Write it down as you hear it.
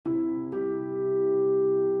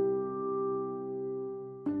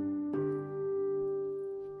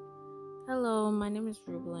my name is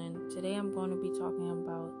Rublin. Today I'm going to be talking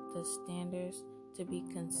about the standards to be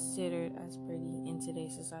considered as pretty in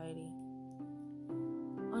today's society.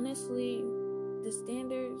 Honestly, the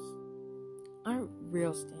standards aren't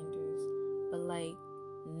real standards, but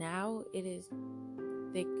now it is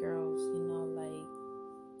thick girls,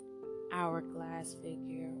 hourglass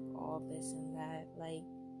figure, all this and that.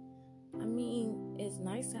 It's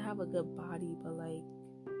nice to have a good body, but not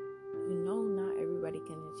everybody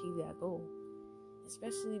can achieve that goal,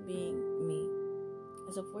 especially being me.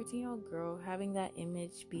 As a 14-year-old girl, having that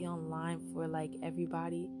image be online for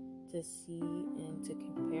everybody to see and to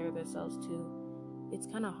compare themselves to, it's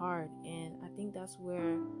kind of hard. And I think that's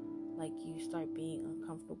where you start being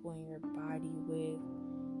uncomfortable in your body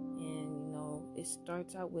and it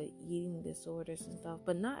starts out with eating disorders and stuff,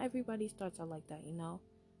 but not everybody starts out like that.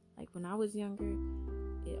 When I was younger,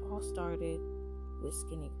 it all started with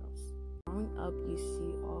skinny girls. Growing up, you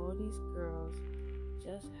see all these girls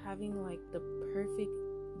just having the perfect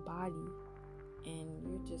body, and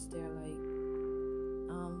you're just there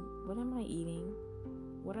what am I eating?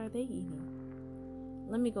 What are they eating?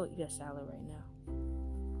 Let me go eat a salad right now.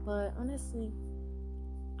 But honestly,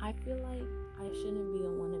 I feel like I shouldn't be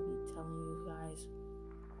the one to be telling you guys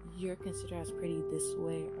you're considered as pretty this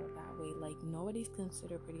way or that way. Nobody's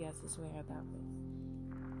considered pretty as this way or that way.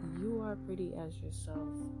 You are pretty as yourself,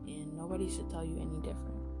 and nobody should tell you any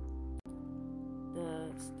different.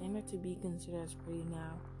 The standard to be considered as pretty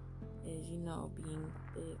now is, being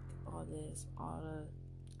thick, all this, all the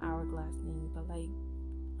hourglass thing. But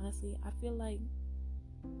honestly, I feel like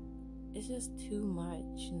it's just too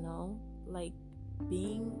much,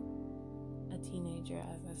 being a teenager,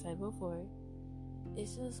 as I said before,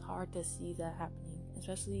 it's just hard to see that happening,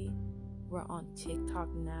 especially we're on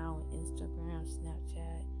TikTok now, Instagram,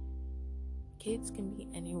 Snapchat. Kids can be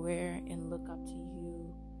anywhere and look up to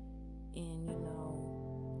you and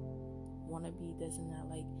want to be this and that.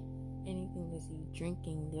 Anything they see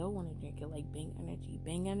drinking, they'll want to drink it, Bang Energy.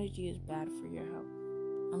 Bang Energy is bad for your health.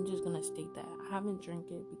 I'm just gonna state that. I haven't drank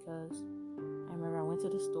it because I remember I went to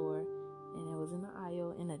the store and it was in the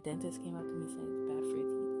aisle, and a dentist came up to me saying it's bad for your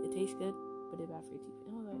teeth. It tastes good, but it's bad for your teeth.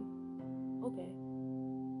 And I was like, okay.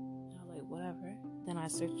 And I was like, whatever. Then I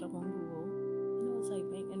searched up on Google, and it was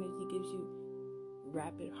Bang Energy gives you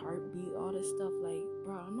rapid heartbeat, all this stuff.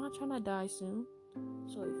 Bro, I'm not trying to die soon.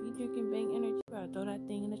 So if you drinking Bang Energy, bro, throw that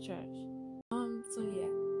thing in the trash. So yeah,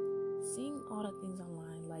 seeing all the things online,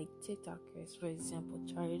 TikTokers, for example,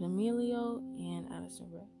 Charli D'Amelio and Addison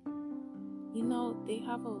Rae. They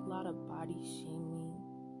have a lot of body shaming,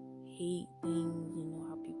 hate things,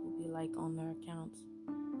 how people be on their accounts,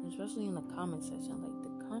 especially in the comment section. The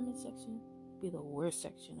comment section be the worst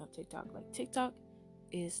section of TikTok. TikTok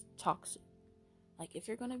is toxic. If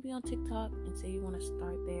you're gonna be on TikTok and say you want to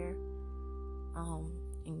start there,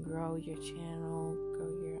 and grow your channel, grow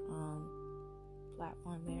your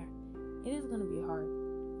platform there, it is gonna be hard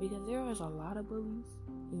because there is a lot of bullies.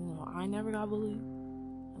 I never got bullied.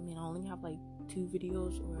 I only have 2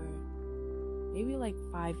 videos or maybe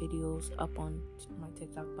 5 videos up on my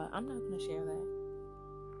TikTok, but I'm not gonna share that.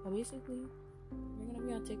 But basically, if you're gonna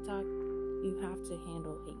be on TikTok, you have to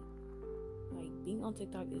handle hate. Being on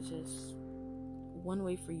TikTok is just one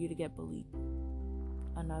way for you to get bullied,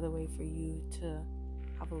 another way for you to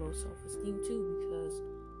have a low self-esteem too, because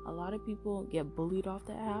a lot of people get bullied off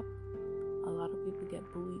the app. A lot of people get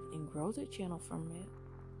bullied and grow their channel from it.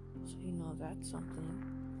 So that's something.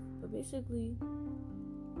 But basically,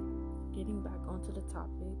 getting back onto the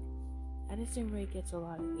topic, Addison Rae gets a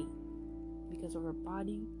lot of hate because of her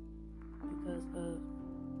body, because of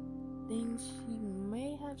things she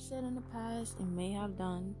may have said in the past and may have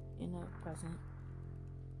done in the present.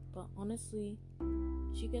 But honestly,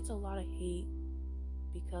 she gets a lot of hate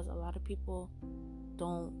because a lot of people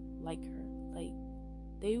don't like her.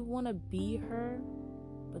 They want to be her,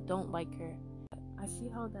 but don't like her. I see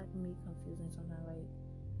how that can be confusing sometimes.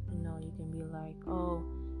 You can be oh,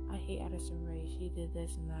 I hate Addison Rae, she did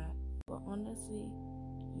this and that. But honestly,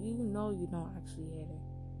 you don't actually hate her.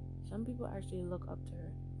 Some people actually look up to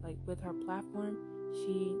her. With her platform,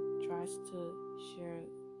 she tries to share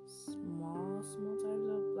small types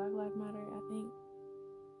of Black Lives Matter, I think.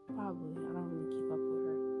 Probably. I don't really keep up with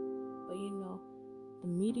her. But the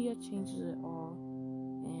media changes it all.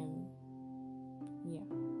 And yeah.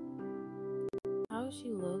 How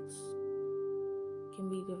she looks can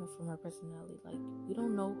be different from her personality. We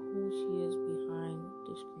don't know who she is behind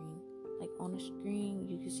the screen. On the screen,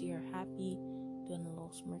 you can see her happy, doing a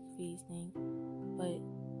little smirk face thing. But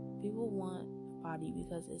people want a body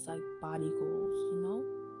because it's body goals, the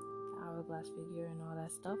hourglass figure and all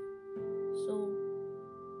that stuff. So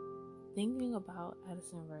thinking about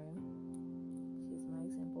Addison Rae, she's my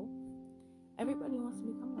example. Everybody wants to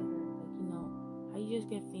become like her. Like, how you just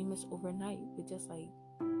get famous overnight with just like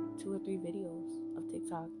 2 or 3 videos of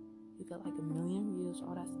TikTok. You got like 1 million views,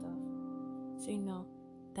 all that stuff. So,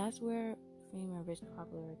 that's where fame and rich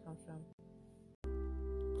popularity comes from.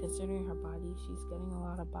 Considering her body, she's getting a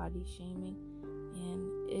lot of body shaming,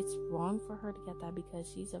 and it's wrong for her to get that because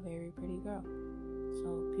she's a very pretty girl.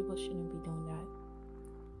 So people shouldn't be doing that.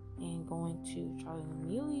 And going to Charli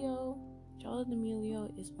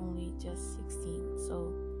D'Amelio is only just 16,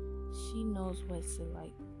 so she knows what's it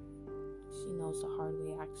like. She knows the hard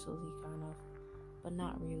way, actually, kind of, but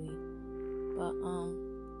not really. But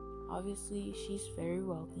obviously she's very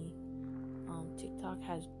wealthy. TikTok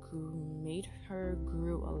has made her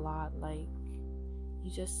grew a lot. Like, you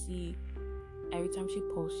just see every time she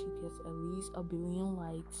posts, she gets at least 1 billion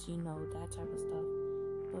likes, that type of stuff.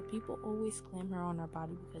 But people always slam her on her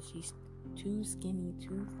body because she's too skinny,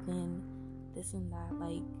 too thin, this and that.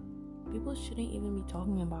 Like, people shouldn't even be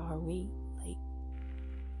talking about her weight. Like,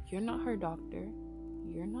 you're not her doctor.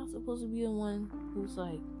 You're not supposed to be the one who's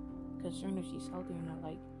like concerned if she's healthy or not.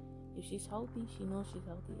 Like, if she's healthy, she knows she's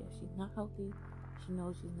healthy. If she's not healthy, she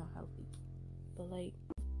knows she's not healthy. But like,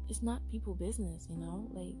 it's not people business,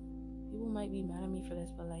 Like, people might be mad at me for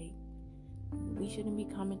this, but like, we shouldn't be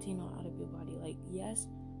commenting on other people's body. Like, yes,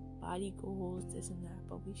 body goals, this and that,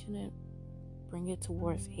 but we shouldn't bring it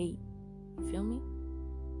towards hate. You feel me?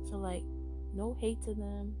 So like, no hate to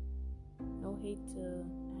them, no hate to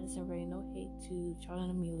Addison Rae, no hate to Charli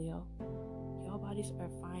D'Amelio. Y'all bodies are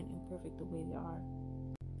fine and perfect the way they are.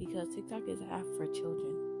 Because TikTok is an app for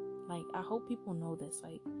children. Like, I hope people know this.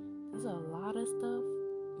 Like, there's a lot of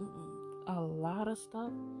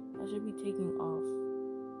stuff that should be taken off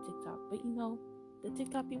TikTok. But the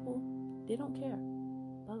TikTok people, they don't care.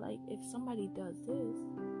 But like, if somebody does this,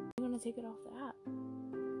 they're gonna take it off the app.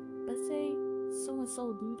 But say so and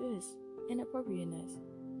so do this, inappropriateness,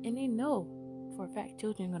 and they know for a fact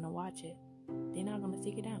children are gonna watch it, they're not gonna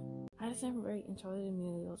take it down. Addison Rae and Charli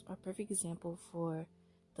D'Amelio are a perfect example for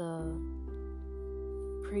the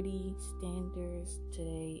pretty standards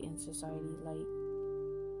today in society. Like,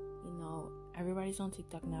 everybody's on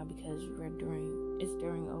TikTok now because it's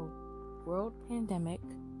during a world pandemic,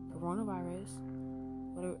 coronavirus.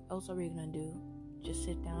 What else are we gonna do? Just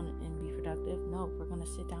sit down and be productive? No, we're gonna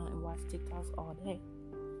sit down and watch TikToks all day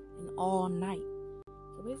and all night.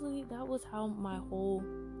 So basically, that was how my whole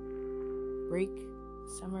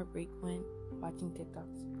summer break went, watching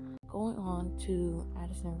TikToks. Going on to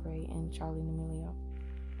Addison Rae and Charli D'Amelio,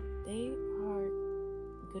 they are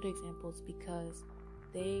good examples because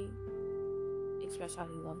they express how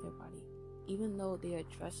they love their body, even though they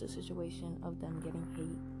address the situation of them getting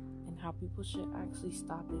hate and how people should actually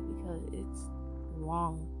stop it because it's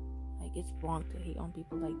wrong. Like, it's wrong to hate on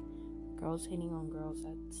people. Like, girls hating on girls,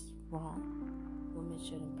 that's wrong. Women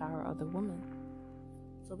should empower other women.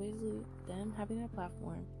 So basically, them having a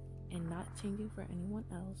platform and not changing for anyone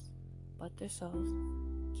else but themselves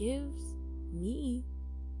gives me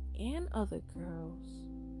and other girls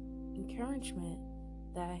encouragement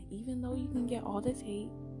that even though you can get all this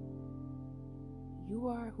hate, you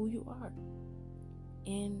are who you are,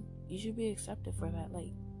 and you should be accepted for that.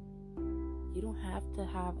 Like, you don't have to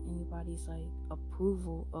have anybody's like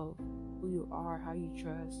approval of who you are, how you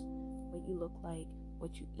dress, what you look like,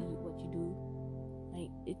 what you eat, what you do.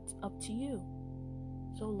 Like, it's up to you.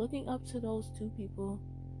 So looking up to those two people,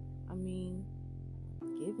 I mean,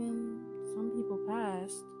 giving some people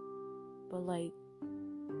passed, but like,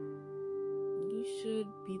 you should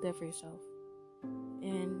be there for yourself.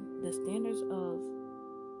 And the standards of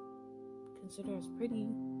consider as pretty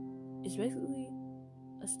is basically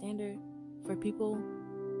a standard for people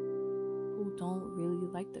who don't really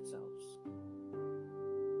like themselves.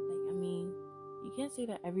 Like, I mean, you can't say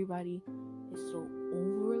that everybody is so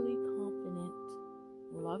overly confident,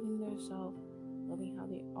 loving themselves, loving how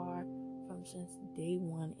they are from since day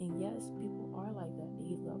one. And yes, people are like that.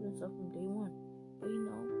 They love themselves from day one. But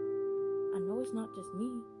I know it's not just me,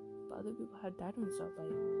 but other people have died on themselves. Like,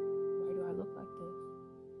 why do I look like this?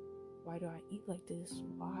 Why do I eat like this?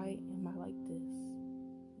 Why am I like this?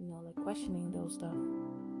 Like questioning those stuff.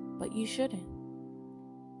 But you shouldn't.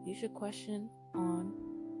 You should question on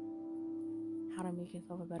how to make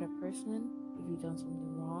yourself a better person if you've done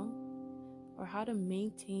something wrong, or how to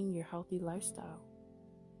maintain your healthy lifestyle.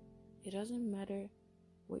 It doesn't matter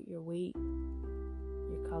what your weight,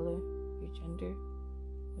 your color, your gender,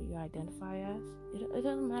 what you identify as. It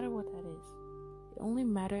doesn't matter what that is. It only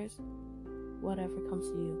matters whatever comes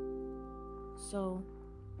to you. So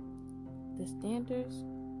the standards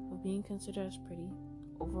of being considered as pretty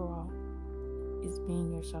overall is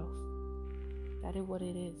being yourself. That is what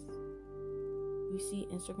it is. You see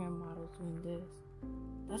Instagram models doing this.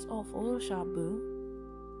 That's all Photoshop, boo.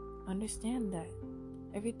 Understand that.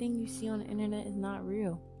 Everything you see on the internet is not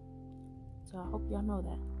real. So I hope y'all know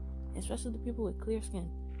that. Especially the people with clear skin.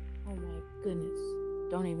 Oh my goodness.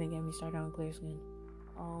 Don't even get me started on clear skin.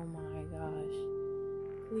 Oh my gosh.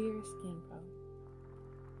 Clear skin, bro.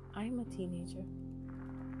 I'm a teenager.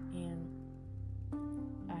 And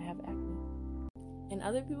I have acne. And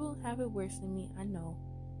other people have it worse than me, I know.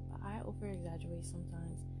 But I over-exaggerate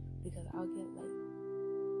sometimes. Because I'll get like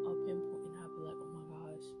a pimple and I'll be like, oh my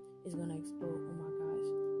gosh, it's gonna explode. Oh my gosh,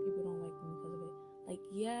 people don't like me because of it. Like,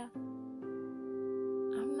 yeah,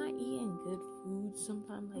 I'm not eating good food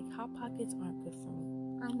sometimes. Like, Hot Pockets aren't good for me.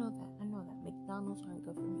 I know that. McDonald's aren't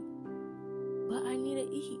good for me. But I need to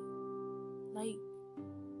eat. Like,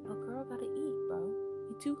 a girl gotta eat, bro.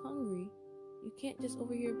 You're too hungry. You can't just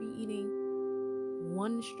over here be eating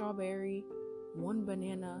one strawberry, one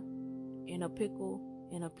banana, and a pickle,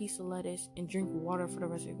 and a piece of lettuce, and drink water for the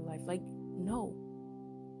rest of your life. Like, no.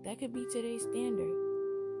 That could be today's standard,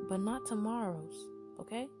 but not tomorrow's,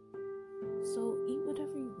 okay? So eat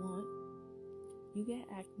whatever you want. You get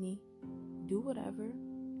acne, do whatever,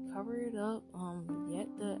 cover it up, get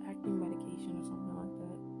the acne medication or something like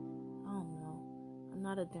that. I don't know. I'm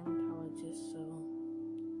not a dermatologist, so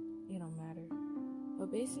it don't matter. But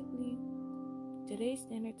basically, today's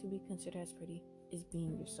standard to be considered as pretty is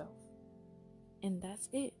being yourself. And that's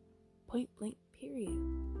it. Point blank, period.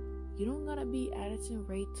 You don't gotta be Addison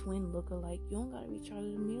Rae twin lookalike. You don't gotta be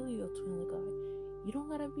Charli D'Amelio twin lookalike. You don't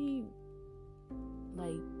gotta be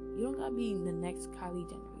the next Kylie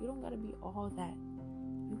Jenner. You don't gotta be all that.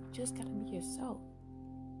 You just gotta be yourself.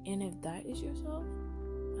 And if that is yourself,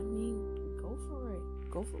 I mean, go for it.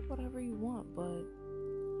 Go for whatever you want. But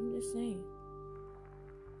I'm just saying,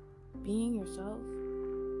 being yourself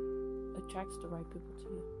attracts the right people to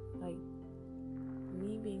you. Like,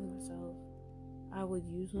 me being myself, I would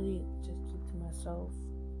usually just keep to myself,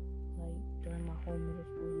 like, during my whole middle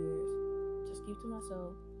school years. Just keep to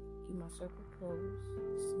myself, keep my circle close,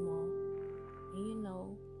 small, and you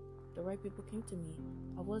know, the right people came to me.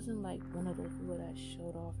 I wasn't like one of those people that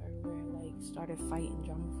showed off everywhere, like, started fighting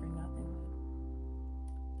drama for nothing.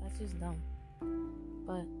 Like, that's just dumb.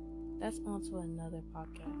 But that's on to another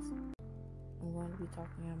podcast. I'm going to be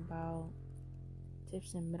talking about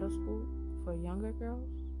tips in middle school for younger girls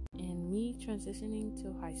and me transitioning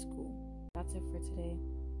to high school. That's it for today.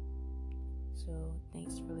 So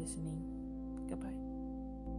thanks for listening. Goodbye.